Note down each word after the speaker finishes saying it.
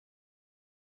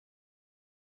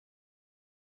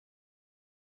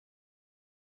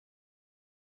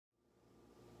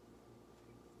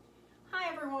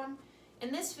everyone.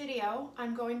 In this video,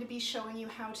 I'm going to be showing you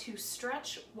how to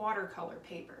stretch watercolor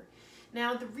paper.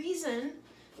 Now, the reason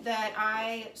that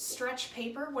I stretch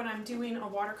paper when I'm doing a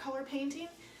watercolor painting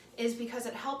is because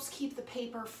it helps keep the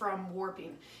paper from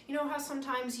warping. You know how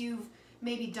sometimes you've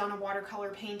maybe done a watercolor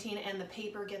painting and the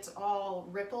paper gets all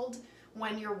rippled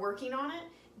when you're working on it?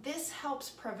 This helps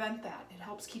prevent that. It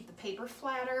helps keep the paper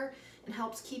flatter and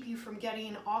helps keep you from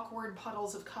getting awkward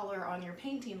puddles of color on your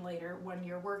painting later when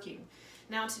you're working.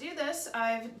 Now, to do this,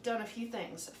 I've done a few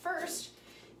things. First,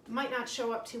 it might not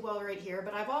show up too well right here,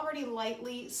 but I've already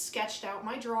lightly sketched out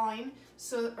my drawing,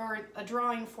 or a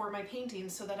drawing for my painting,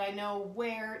 so that I know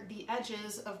where the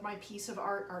edges of my piece of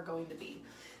art are going to be.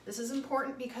 This is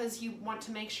important because you want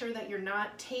to make sure that you're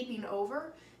not taping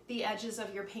over the edges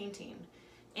of your painting.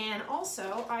 And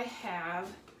also, I have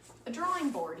a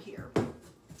drawing board here.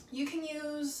 You can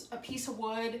use a piece of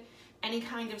wood, any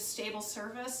kind of stable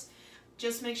surface.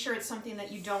 Just make sure it's something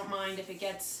that you don't mind if it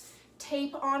gets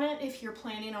tape on it, if you're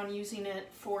planning on using it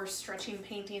for stretching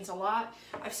paintings a lot.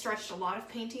 I've stretched a lot of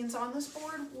paintings on this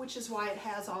board, which is why it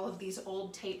has all of these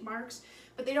old tape marks,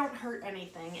 but they don't hurt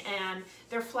anything, and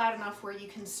they're flat enough where you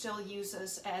can still use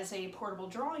this as a portable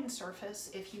drawing surface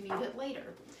if you need it later.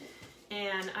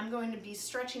 And I'm going to be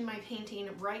stretching my painting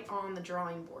right on the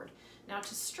drawing board. Now,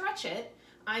 to stretch it,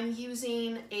 I'm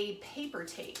using a paper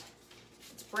tape.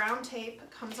 It's brown tape,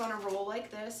 comes on a roll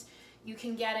like this. You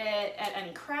can get it at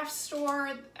any craft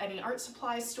store, any art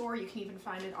supply store. You can even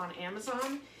find it on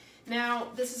Amazon. Now,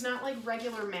 this is not like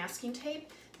regular masking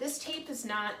tape. This tape is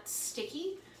not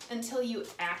sticky until you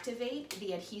activate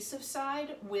the adhesive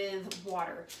side with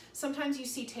water. Sometimes you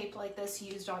see tape like this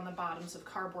used on the bottoms of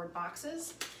cardboard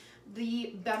boxes.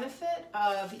 The benefit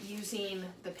of using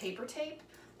the paper tape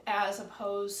as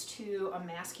opposed to a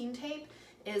masking tape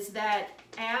is that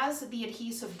as the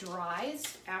adhesive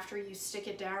dries after you stick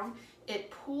it down, it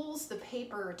pulls the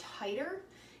paper tighter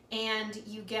and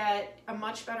you get a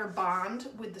much better bond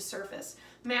with the surface.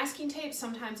 Masking tape,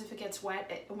 sometimes if it gets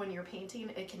wet when you're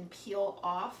painting, it can peel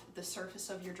off the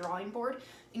surface of your drawing board,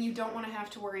 and you don't want to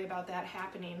have to worry about that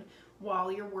happening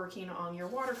while you're working on your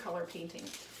watercolor painting.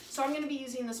 So I'm going to be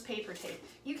using this paper tape.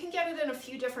 You can get it in a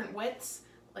few different widths,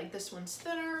 like this one's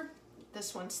thinner,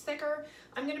 this one's thicker.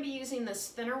 I'm going to be using this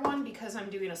thinner one because I'm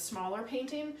doing a smaller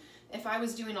painting. If I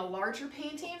was doing a larger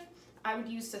painting, I would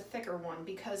use the thicker one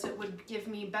because it would give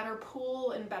me better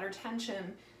pull and better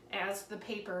tension as the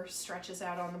paper stretches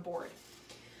out on the board.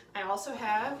 I also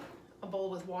have a bowl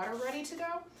with water ready to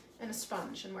go and a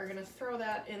sponge, and we're going to throw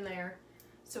that in there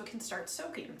so it can start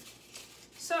soaking.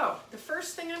 So the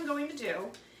first thing I'm going to do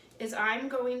is I'm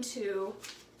going to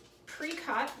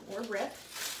pre-cut or rip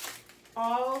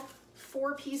all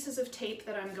 4 pieces of tape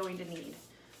that I'm going to need.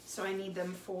 So I need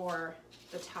them for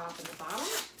the top and the bottom,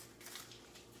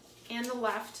 and the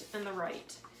left and the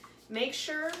right. Make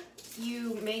sure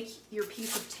you make your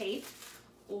piece of tape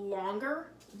longer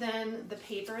than the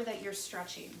paper that you're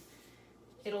stretching.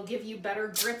 It'll give you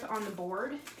better grip on the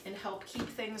board and help keep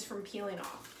things from peeling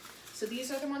off. So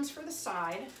these are the ones for the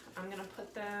side. I'm gonna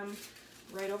put them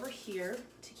right over here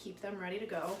to keep them ready to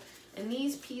go. And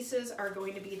these pieces are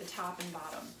going to be the top and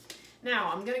bottom.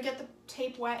 Now, I'm gonna get the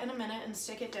tape wet in a minute and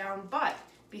stick it down, but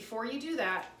before you do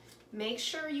that, make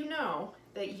sure you know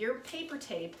that your paper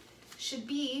tape should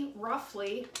be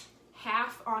roughly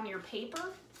half on your paper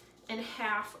and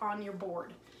half on your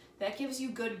board. That gives you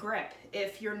good grip.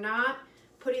 If you're not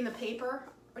putting the paper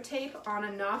or tape on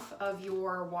enough of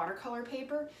your watercolor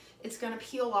paper, it's gonna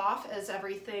peel off as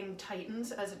everything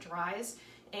tightens as it dries,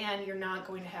 and you're not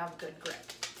going to have good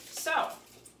grip. So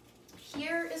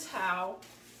here is how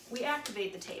we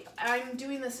activate the tape. I'm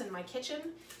doing this in my kitchen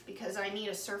because I need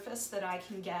a surface that I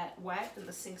can get wet, and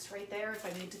the sink's right there if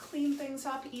I need to clean things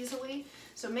up easily.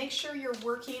 So make sure you're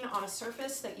working on a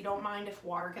surface that you don't mind if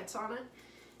water gets on it.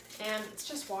 And it's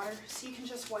just water, so you can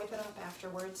just wipe it up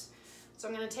afterwards. So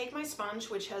I'm gonna take my sponge,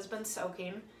 which has been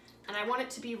soaking, and I want it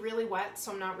to be really wet,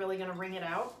 so I'm not really gonna wring it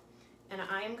out. And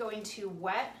I am going to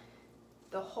wet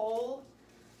the whole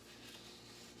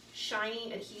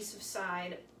shiny adhesive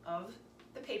side of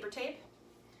the paper tape,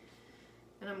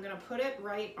 and I'm going to put it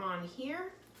right on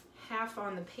here, half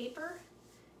on the paper,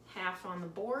 half on the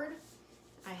board.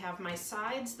 I have my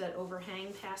sides that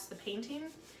overhang past the painting,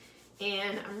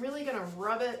 and I'm really going to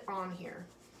rub it on here.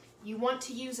 You want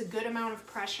to use a good amount of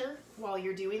pressure while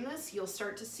you're doing this. You'll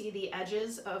start to see the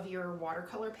edges of your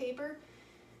watercolor paper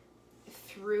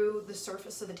through the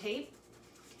surface of the tape,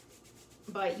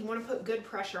 but you want to put good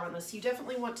pressure on this. You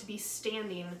definitely want to be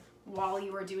standing while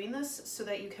you are doing this so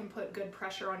that you can put good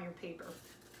pressure on your paper.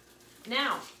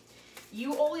 Now,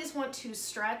 you always want to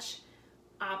stretch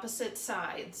opposite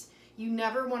sides. You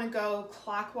never want to go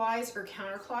clockwise or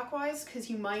counterclockwise because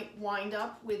you might wind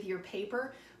up with your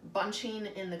paper bunching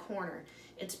in the corner.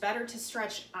 It's better to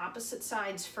stretch opposite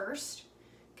sides first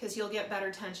because you'll get better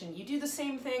tension. You do the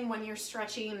same thing when you're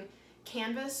stretching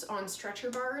canvas on stretcher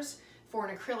bars for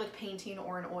an acrylic painting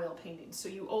or an oil painting. So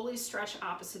you always stretch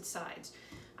opposite sides.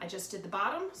 I just did the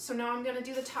bottom, so now I'm gonna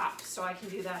do the top so I can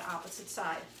do that opposite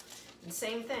side. And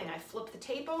same thing, I flip the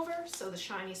tape over so the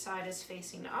shiny side is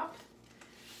facing up.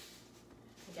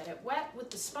 I get it wet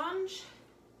with the sponge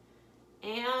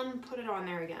and put it on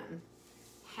there again.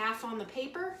 Half on the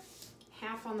paper,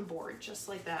 half on the board, just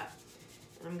like that.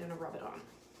 And I'm gonna rub it on.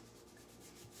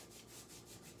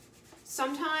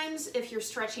 Sometimes if you're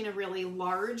stretching a really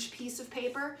large piece of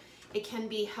paper, it can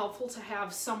be helpful to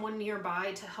have someone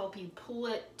nearby to help you pull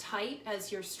it tight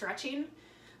as you're stretching,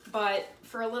 but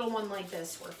for a little one like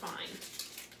this, we're fine.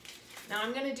 Now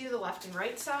I'm gonna do the left and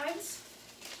right sides.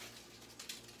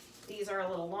 These are a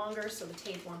little longer, so the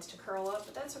tape wants to curl up,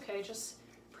 but that's okay. Just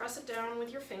press it down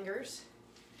with your fingers,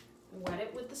 wet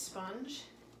it with the sponge,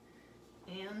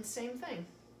 and same thing.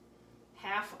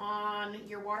 Half on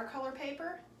your watercolor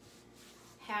paper,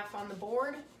 half on the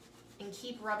board, and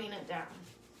keep rubbing it down.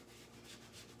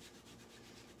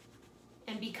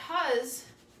 And because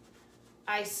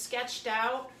I sketched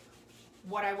out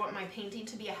what I want my painting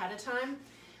to be ahead of time,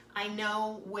 I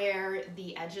know where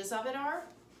the edges of it are.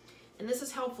 And this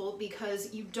is helpful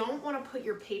because you don't want to put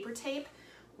your paper tape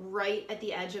right at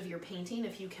the edge of your painting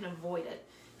if you can avoid it.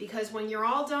 Because when you're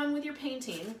all done with your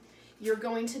painting, you're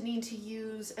going to need to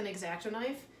use an X-Acto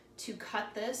knife to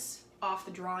cut this off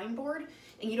the drawing board,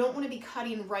 and you don't want to be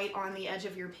cutting right on the edge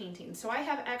of your painting. So I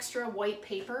have extra white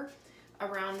paper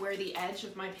around where the edge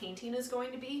of my painting is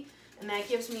going to be, and that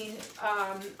gives me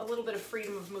a little bit of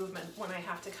freedom of movement when I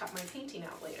have to cut my painting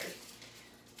out later.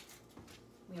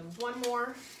 We have one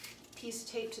more piece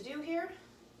of tape to do here.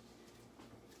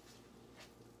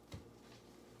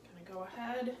 Gonna go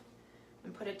ahead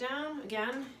and put it down.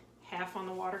 Again, half on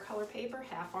the watercolor paper,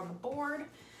 half on the board.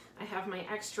 I have my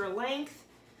extra length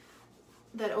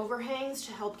that overhangs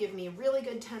to help give me really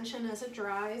good tension as it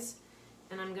dries,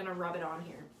 and I'm gonna rub it on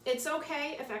here. It's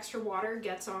okay if extra water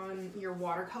gets on your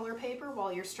watercolor paper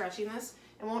while you're stretching this.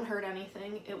 It won't hurt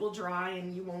anything. It will dry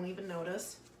and you won't even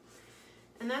notice.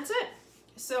 And that's it.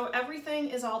 So everything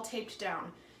is all taped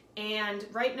down. And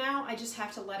right now I just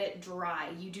have to let it dry.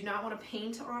 You do not want to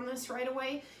paint on this right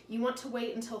away. You want to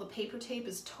wait until the paper tape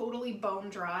is totally bone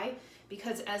dry,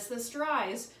 because as this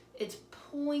dries, it's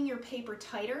pulling your paper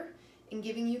tighter and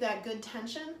giving you that good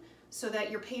tension so that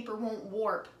your paper won't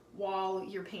warp while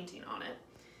you're painting on it.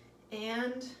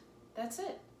 And that's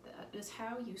it. That is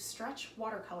how you stretch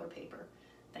watercolor paper.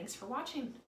 Thanks for watching.